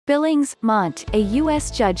Billings, Mont, a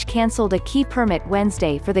U.S. judge canceled a key permit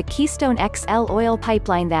Wednesday for the Keystone XL oil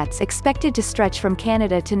pipeline that's expected to stretch from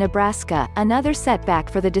Canada to Nebraska, another setback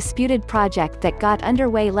for the disputed project that got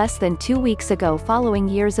underway less than 2 weeks ago following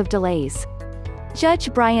years of delays.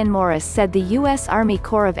 Judge Brian Morris said the U.S. Army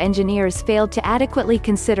Corps of Engineers failed to adequately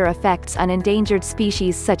consider effects on endangered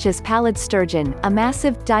species such as pallid sturgeon, a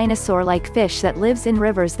massive, dinosaur-like fish that lives in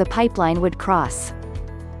rivers the pipeline would cross.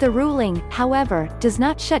 The ruling, however, does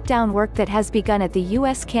not shut down work that has begun at the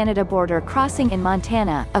U.S.-Canada border crossing in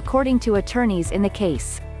Montana, according to attorneys in the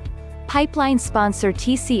case. Pipeline sponsor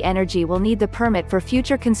TC Energy will need the permit for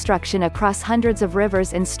future construction across hundreds of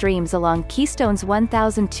rivers and streams along Keystone's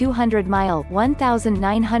 1,200-mile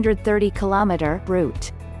 (1,930-kilometer)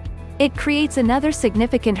 route. It creates another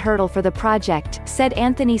significant hurdle for the project, said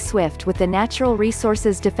Anthony Swift with the Natural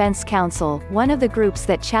Resources Defense Council, one of the groups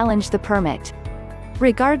that challenged the permit.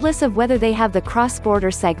 Regardless of whether they have the cross-border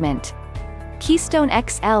segment, Keystone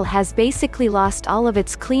XL has basically lost all of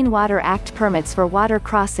its Clean Water Act permits for water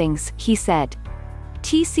crossings, he said.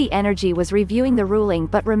 TC Energy was reviewing the ruling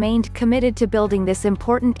but remained committed to building this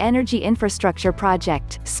important energy infrastructure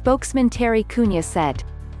project, spokesman Terry Cunha said.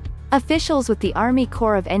 Officials with the Army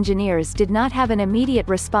Corps of Engineers did not have an immediate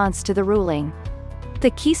response to the ruling. The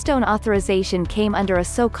Keystone authorization came under a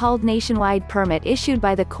so-called nationwide permit issued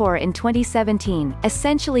by the Corps in 2017,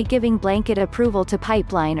 essentially giving blanket approval to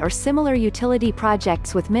pipeline or similar utility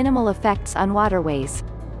projects with minimal effects on waterways.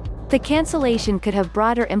 The cancellation could have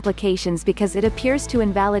broader implications because it appears to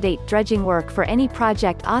invalidate dredging work for any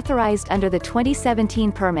project authorized under the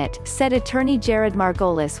 2017 permit, said attorney Jared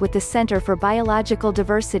Margolis with the Center for Biological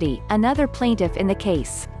Diversity, another plaintiff in the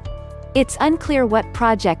case. It's unclear what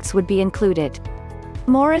projects would be included.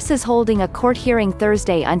 Morris is holding a court hearing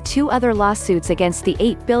Thursday on 2 other lawsuits against the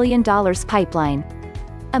 $8 billion pipeline.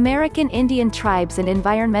 American Indian tribes and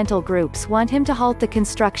environmental groups want him to halt the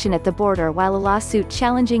construction at the border, while a lawsuit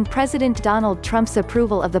challenging President Donald Trump's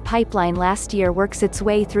approval of the pipeline last year works its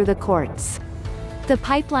way through the courts. The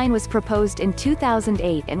pipeline was proposed in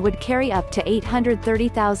 2008 and would carry up to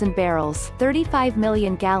 830,000 barrels, 35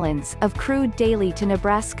 million gallons, of crude daily to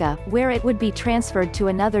Nebraska, where it would be transferred to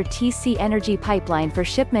another TC Energy pipeline for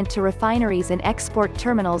shipment to refineries and export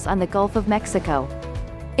terminals on the Gulf of Mexico.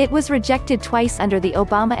 It was rejected twice under the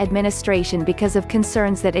Obama administration because of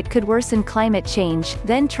concerns that it could worsen climate change,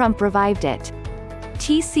 then Trump revived it.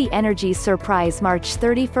 TC Energy's surprise March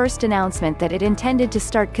 31 announcement that it intended to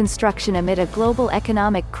start construction amid a global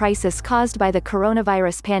economic crisis caused by the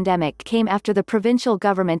coronavirus pandemic came after the provincial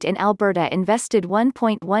government in Alberta invested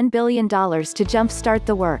 $1.1 billion to jumpstart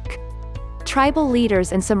the work. Tribal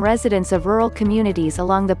leaders and some residents of rural communities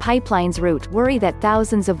along the pipeline's route worry that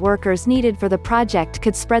thousands of workers needed for the project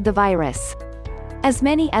could spread the virus. As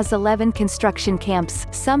many as 11 construction camps,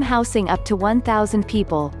 some housing up to 1,000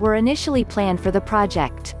 people, were initially planned for the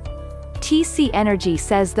project. TC Energy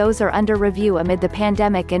says those are under review amid the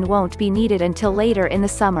pandemic and won't be needed until later in the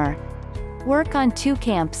summer. Work on 2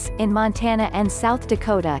 camps, in Montana and South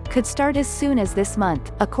Dakota, could start as soon as this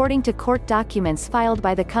month, according to court documents filed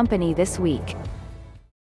by the company this week.